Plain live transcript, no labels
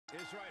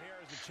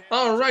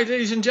Alright,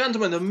 ladies and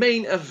gentlemen, the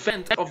main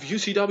event of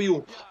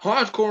UCW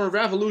Hardcore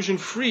Revolution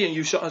 3, and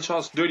you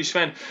saw Dirty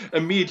Sven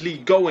immediately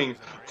going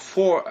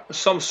for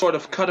some sort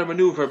of cutter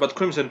maneuver, but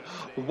Crimson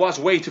was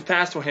way too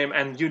fast for him,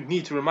 and you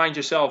need to remind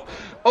yourself,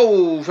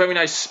 oh, very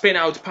nice spin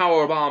out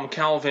powerbomb,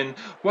 Calvin.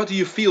 What do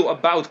you feel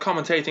about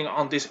commentating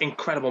on this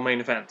incredible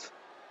main event?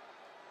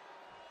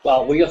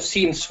 Well, we have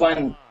seen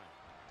Sven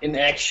in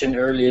action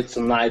earlier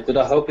tonight, but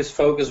I hope his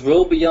focus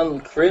will be on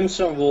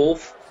Crimson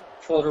Wolf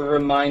for the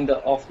remainder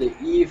of the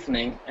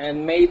evening,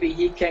 and maybe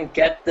he can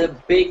get the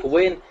big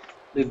win,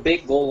 the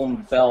big golden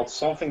belt,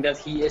 something that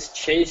he is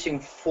chasing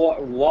for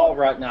a while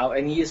right now,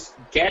 and he is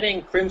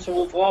getting Crimson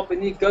Wolf up,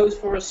 and he goes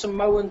for a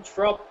Samoan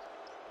drop.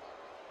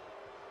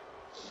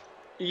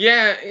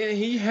 Yeah,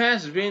 he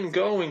has been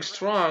going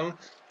strong.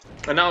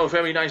 And now a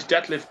very nice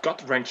deadlift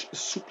gut wrench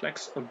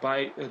suplex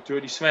by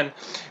Dirty Sven,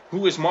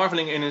 who is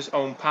marveling in his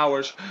own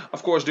powers.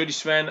 Of course, Dirty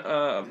Sven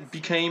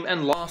became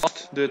and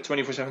lost the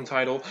 24/7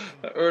 title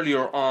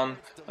earlier on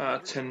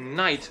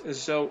tonight.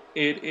 So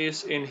it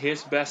is in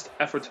his best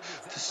effort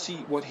to see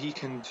what he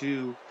can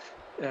do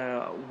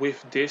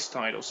with this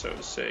title, so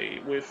to say.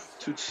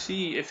 To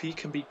see if he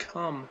can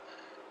become,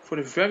 for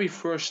the very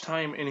first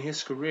time in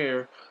his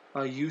career,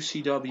 a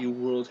UCW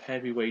World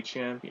Heavyweight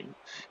Champion.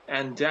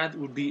 And that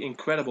would be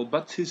incredible.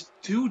 But to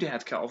do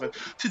that, Calvin,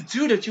 to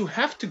do that, you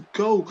have to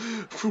go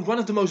through one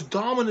of the most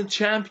dominant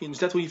champions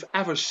that we've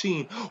ever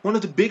seen. One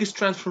of the biggest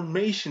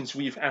transformations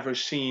we've ever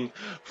seen.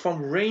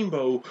 From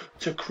Rainbow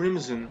to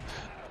Crimson.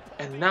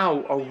 And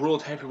now a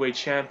World Heavyweight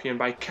Champion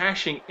by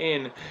cashing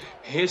in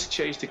his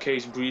Chase the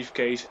Case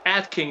briefcase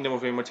at Kingdom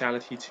of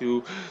Immortality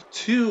 2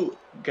 to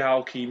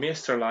Galki,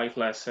 Mr. Life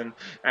Lesson,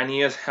 and he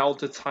has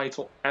held the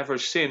title ever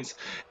since.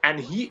 And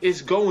he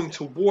is going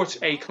towards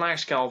a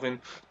clash,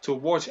 Calvin,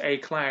 towards a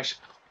clash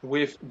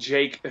with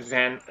Jake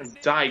Van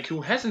Dyke,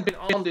 who hasn't been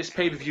on this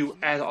pay-per-view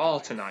at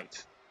all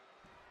tonight.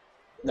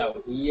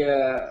 No, he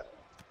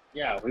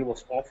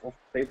was off of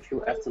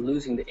pay-per-view after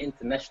losing the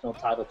international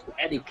title to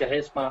Eddie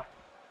Charisma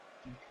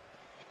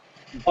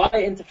by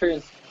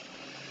interference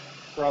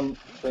from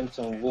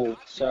Crimson Wolf.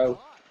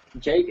 So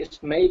Jake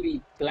is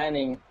maybe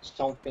planning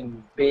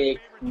something big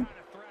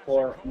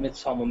for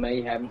Midsummer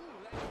Mayhem,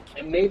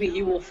 and maybe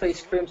he will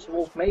face Crimson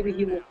Wolf, maybe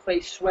he will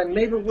face Sven,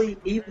 maybe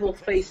he will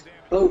face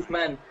both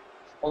men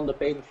on the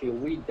pay-per-view.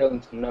 We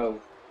don't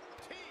know.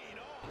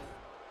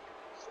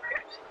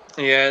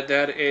 Yeah,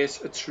 that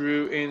is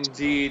true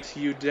indeed.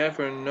 You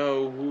never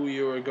know who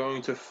you are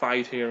going to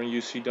fight here in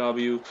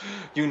UCW.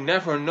 You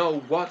never know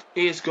what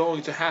is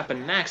going to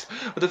happen next.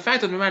 But the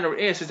fact of the matter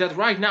is that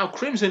right now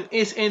Crimson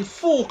is in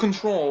full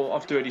control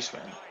of Dirty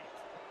Sven.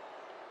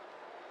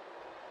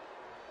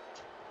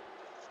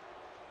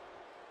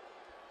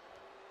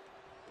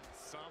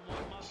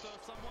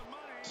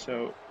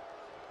 So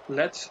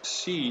let's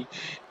see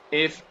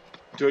if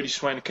Dirty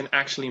Sven can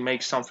actually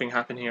make something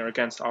happen here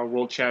against our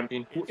world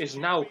champion, who is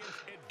now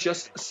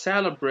just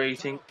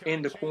celebrating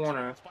in the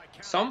corner.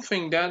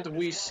 Something that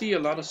we see a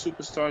lot of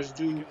superstars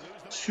do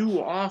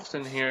too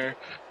often here,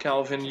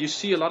 Calvin. You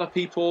see a lot of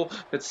people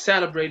that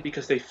celebrate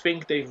because they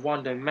think they've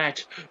won the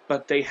match,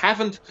 but they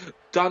haven't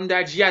done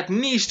that yet.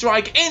 Knee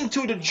strike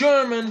into the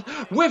German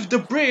with the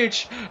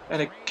bridge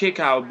and a kick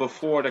out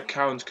before the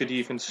count could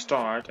even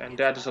start. And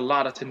that is a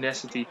lot of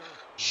tenacity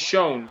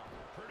shown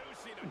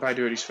by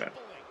Dirty Sven.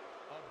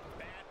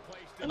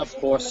 And of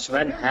course,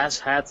 Sven has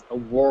had a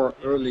war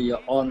earlier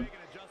on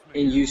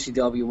in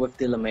UCW with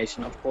Dylan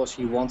Mason. Of course,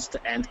 he wants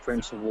to end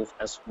Crimson Wolf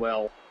as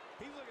well.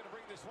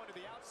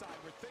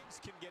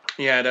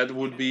 Yeah, that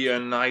would be a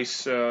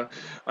nice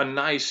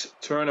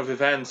turn of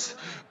events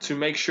to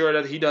make sure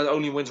that he not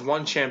only wins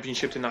one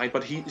championship tonight,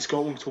 but he is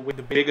going to win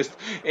the biggest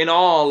in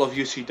all of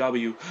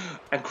UCW.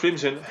 And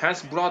Crimson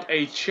has brought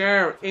a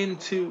chair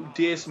into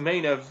this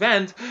main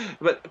event,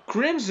 but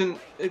Crimson,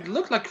 it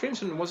looked like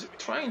Crimson was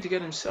trying to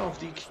get himself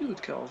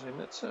DQ'd, Calvin.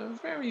 That's a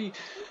very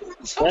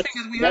something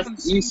that we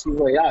haven't seen. Easy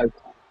way out.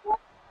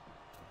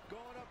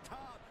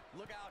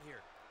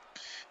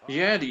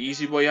 Yeah, the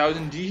easy way out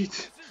indeed.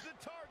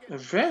 A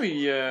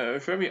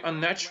very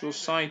unnatural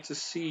sight to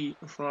see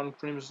from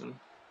Crimson.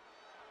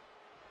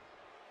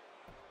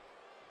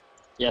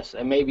 Yes,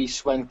 and maybe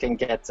Sven can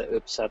get the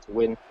upset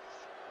win.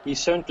 He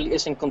certainly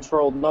is in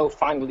control. No,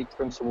 finally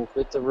Crimson Wolf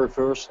with the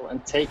reversal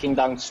and taking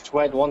down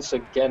Sven once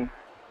again.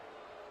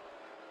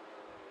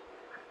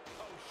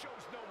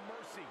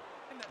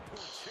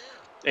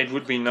 It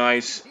would be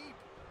nice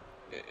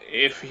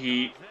if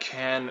he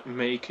can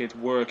make it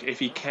work, if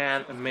he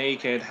can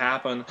make it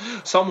happen.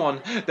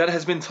 Someone that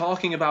has been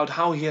talking about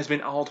how he has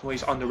been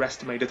always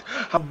underestimated,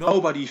 how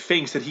nobody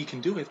thinks that he can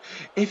do it.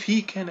 If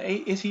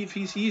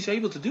he's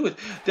able to do it,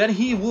 then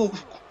he will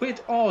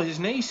quit all his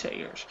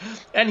naysayers.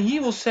 And he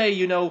will say,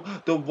 you know,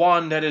 the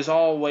one that is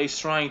always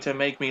trying to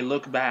make me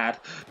look bad,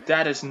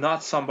 that is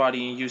not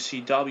somebody in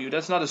UCW.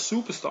 That's not a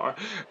superstar.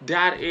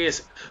 That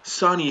is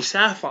Sunny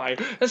Sapphire.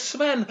 And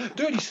Sven,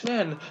 Dirty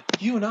Sven,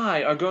 you and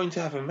I are going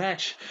to have a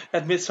match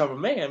at Midsummer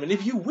Mayhem. And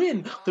if you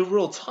win the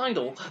world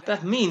title,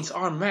 that means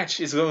our match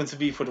is going to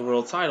be for the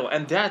world title.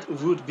 And that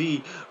would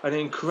be an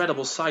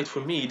incredible sight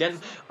for me. Then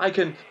I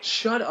can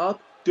shut up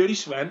Dirty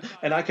Sven,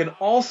 and I can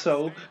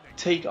also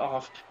take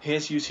off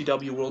his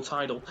UCW world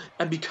title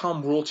and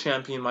become world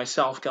champion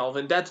myself,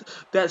 Calvin.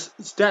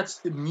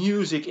 That's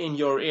music in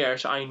your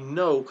ears. I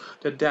know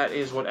that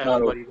is what No,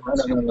 everybody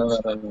wants.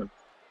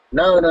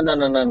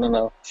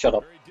 No. Shut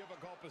up.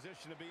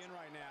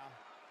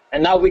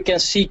 And now we can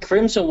see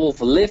Crimson Wolf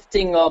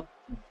lifting up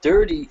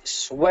Dirty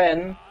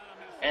Sven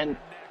and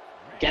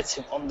gets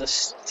him on the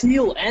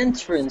steel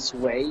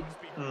entranceway.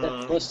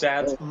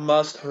 That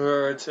must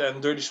hurt,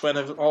 and Dirty Sven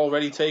have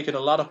already taken a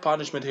lot of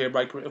punishment here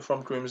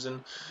from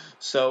Crimson,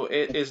 so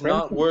it is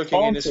not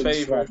working in his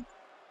favor.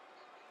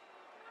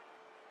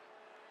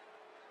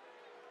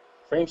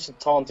 Crimson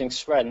taunting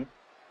Sven,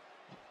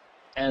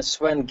 and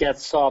Sven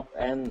gets up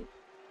and...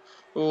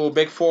 Oh,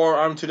 big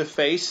forearm to the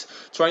face,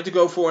 trying to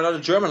go for another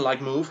German-like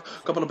move.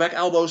 A couple of back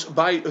elbows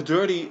by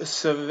Dirty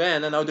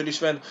Sven, and now Dirty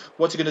Sven,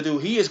 what's he going to do?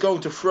 He is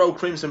going to throw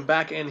Crimson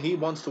back in. He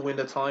wants to win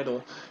the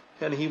title,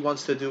 and he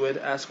wants to do it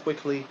as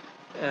quickly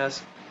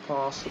as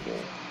possible.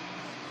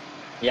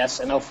 Yes,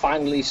 and now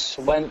finally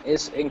Sven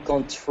is in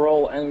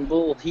control, and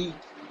will he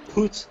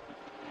put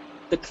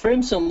the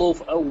Crimson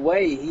Wolf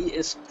away? He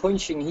is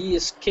punching, he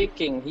is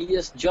kicking, he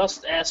is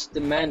just as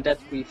the man that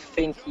we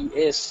think he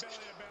is.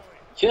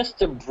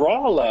 Just a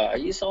brawler.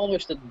 He's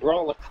always that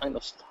brawler kind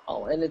of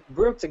style, and it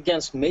worked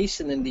against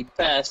Mason in the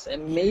past,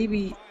 and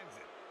maybe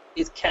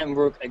it can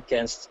work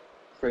against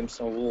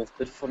Crimson Wolf.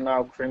 But for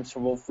now,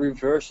 Crimson Wolf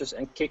reverses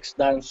and kicks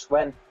down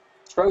Sven,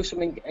 throws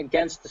him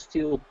against the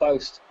steel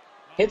post,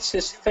 hits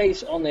his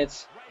face on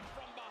it.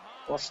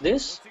 What's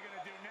this?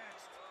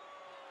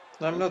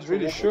 I'm not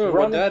really sure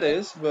what that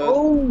is, but...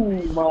 Oh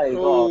my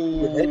god,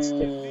 he hits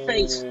the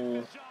face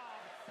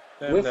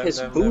with his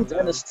boot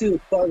and a steel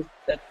post.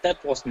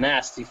 That was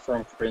nasty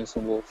from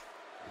Crimson Wolf.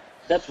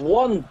 That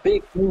one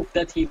big move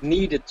that he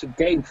needed to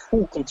gain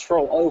full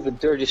control over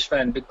Dirty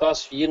Sven,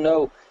 because you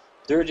know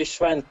Dirty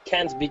Sven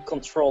can't be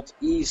controlled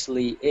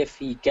easily if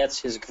he gets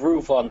his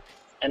groove on.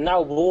 And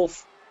now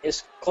Wolf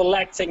is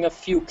collecting a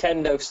few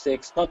kendo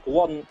sticks, not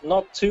one,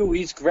 not two,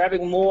 he's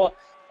grabbing more,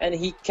 and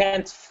he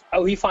can't...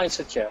 Oh, he finds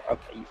a chair.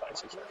 Okay, he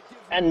finds a chair.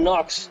 And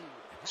knocks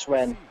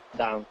Sven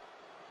down.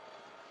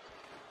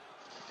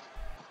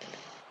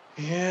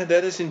 Yeah,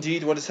 that is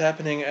indeed what is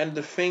happening, and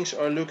the things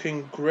are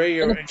looking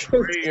grayer and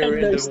grayer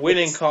in the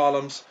winning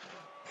columns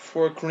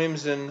for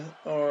Crimson,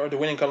 or the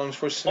winning columns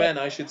for Sven,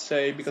 I should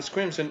say, because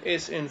Crimson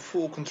is in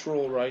full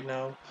control right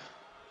now,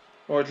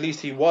 or at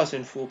least he was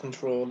in full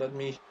control. Let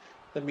me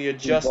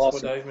adjust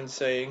what I've been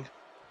saying.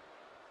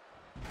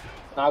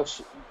 Now,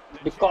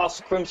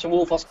 because Crimson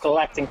Wolf was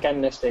collecting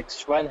candlesticks,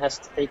 Sven has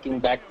taken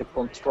back the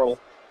control,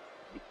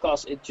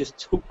 because it just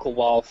took a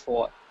while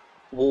for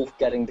Wolf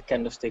getting the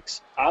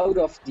candlesticks out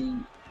of the,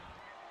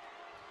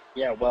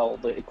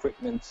 the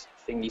equipment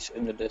thingies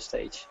under the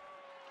stage.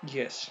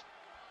 Yes.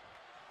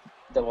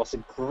 That was a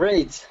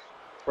great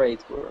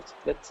word.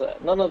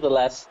 But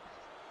nonetheless,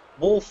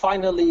 Wolf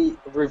finally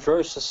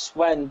reverses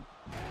Sven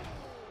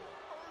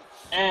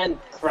and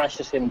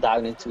crashes him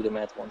down into the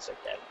mat once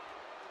again.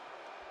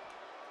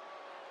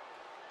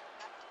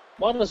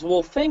 What is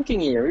Wolf thinking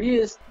here? He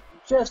is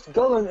just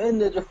going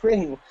under the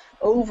ring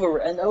over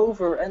and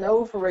over and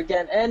over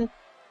again, and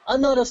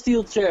another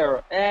steel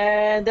chair,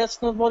 and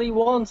that's not what he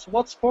wants.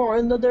 What's more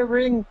under the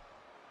ring?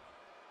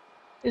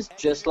 It's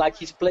just like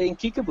he's playing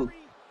Kickaboo.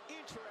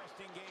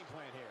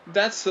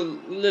 That's a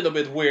little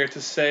bit weird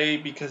to say,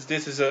 because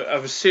this is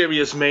a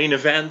serious main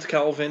event,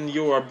 Calvin.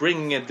 You are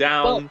bringing it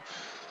down. Well,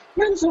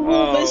 Crimson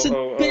Wolf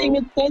isn't paying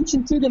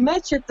attention to the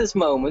match at this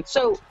moment,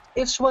 so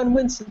if Sven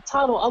wins the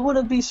title, I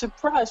wouldn't be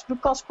surprised,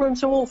 because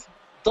Crimson Wolf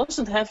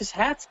doesn't have his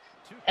head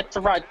at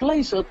the right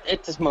place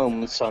at this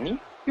moment, Sonny.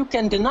 You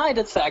can deny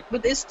that fact,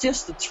 but it's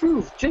just the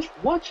truth. Just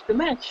watch the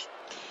match.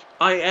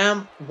 I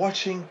am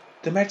watching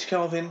the match,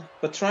 Calvin,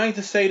 but trying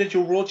to say that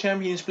your world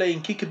champion is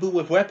playing kickaboo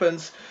with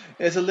weapons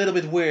is a little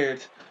bit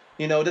weird.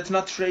 You know, that's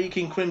not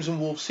taking Crimson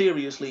Wolf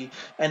seriously,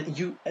 and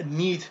you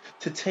need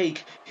to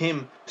take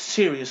him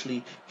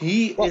seriously.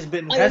 He has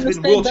been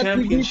world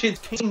champion since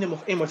Kingdom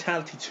of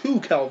Immortality 2,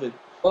 Calvin.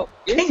 Well,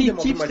 if he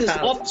keeps this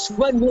up,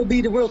 Sven will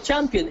be the world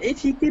champion.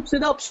 If he keeps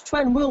it up,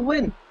 Sven will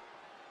win.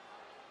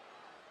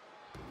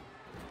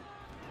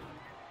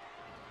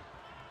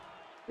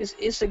 This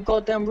is a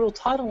goddamn world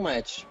title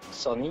match,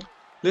 Sonny.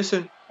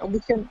 Listen,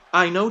 and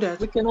I know that,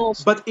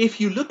 but if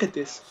you look at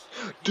this,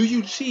 do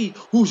you see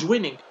who's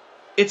winning?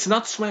 It's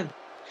not Sven.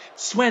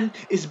 Sven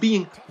is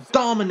being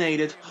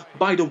dominated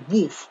by the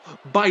wolf,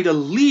 by the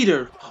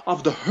leader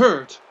of the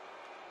herd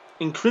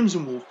in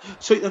Crimson Wolf.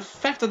 So the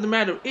fact of the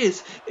matter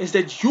is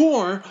that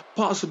your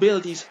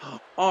possibilities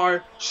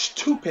are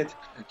stupid.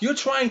 You're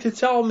trying to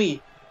tell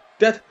me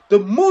that the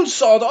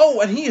moonsault,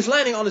 oh, and he is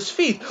landing on his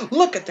feet.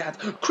 Look at that.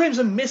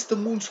 Crimson missed the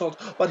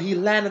moonsault, but he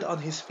landed on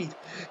his feet.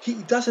 He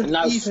doesn't And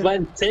now even...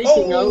 Sven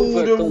taking Oh,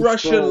 over the control.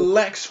 Russian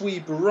leg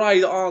sweep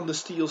right on the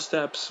steel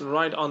steps,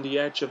 right on the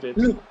edge of it.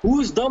 Look,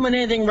 who's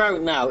dominating right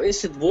now?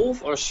 Is it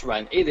Wolf or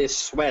Sven? It is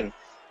Sven.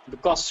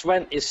 Because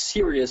Sven is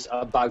serious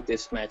about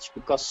this match.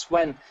 Because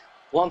Sven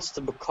wants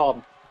to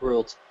become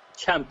world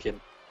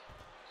champion.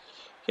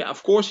 Yeah,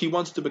 of course he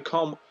wants to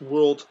become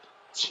world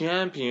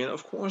champion.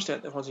 Of course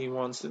that's what he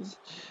wants.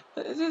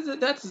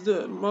 That's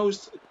the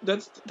most.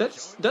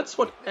 That's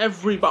what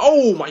everybody.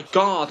 Oh my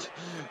God,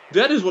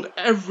 that is what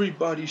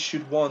everybody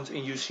should want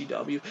in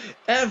UCW.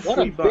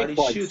 Everybody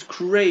should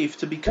crave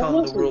to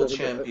become the world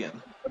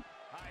champion.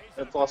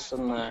 It was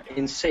an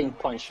insane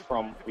punch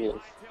from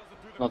Wolf.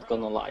 Not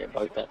gonna lie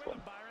about that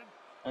one.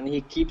 And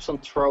he keeps on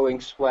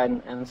throwing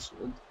Sven and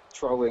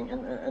throwing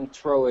and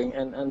throwing,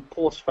 and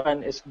poor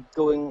Sven is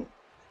going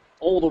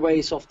all the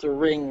ways off the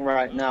ring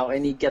right now,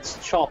 and he gets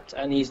chopped,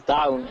 and he's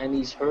down, and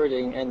he's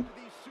hurting, and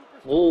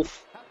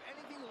Wolf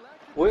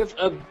with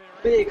a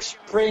big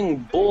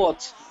springboard.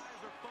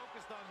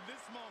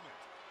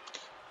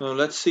 Now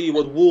let's see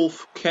what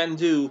Wolf can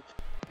do.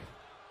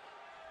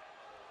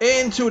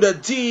 Into the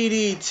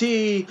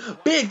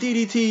DDT, big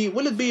DDT,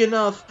 will it be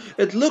enough?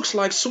 It looks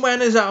like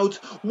Sven is out.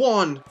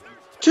 1,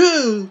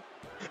 2,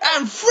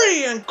 and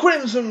 3, and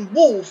Crimson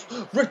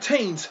Wolf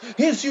retains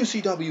his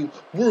UCW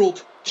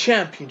World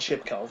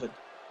Championship, Calvin.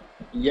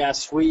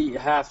 Yes, we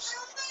have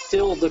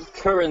still the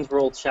current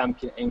world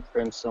champion in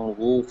Crimson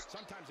Wolf.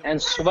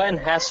 And Sven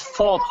has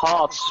fought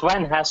hard,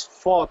 Sven has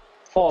fought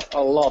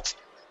a lot.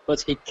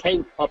 But he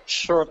came up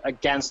short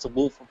against the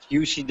Wolf of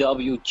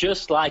UCW,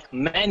 just like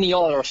many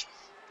others.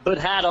 But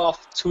head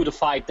off to the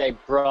fight they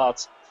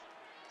brought.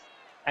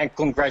 And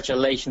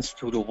congratulations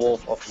to the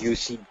Wolf of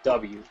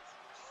UCW.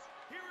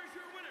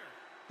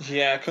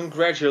 Yeah,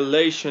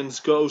 congratulations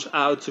goes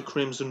out to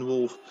Crimson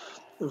Wolf.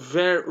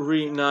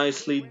 Very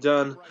nicely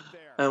done.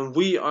 And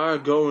we are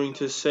going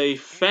to say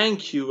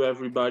thank you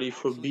everybody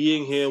for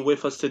being here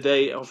with us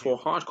today for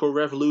Hardcore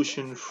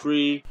Revolution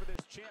 3.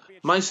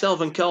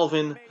 Myself and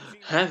Calvin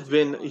have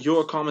been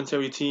your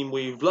commentary team.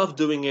 We've loved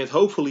doing it.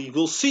 Hopefully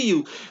we'll see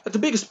you at the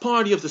biggest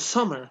party of the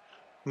summer,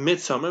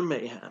 Midsummer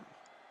Mayhem.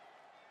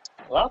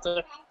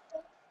 Later.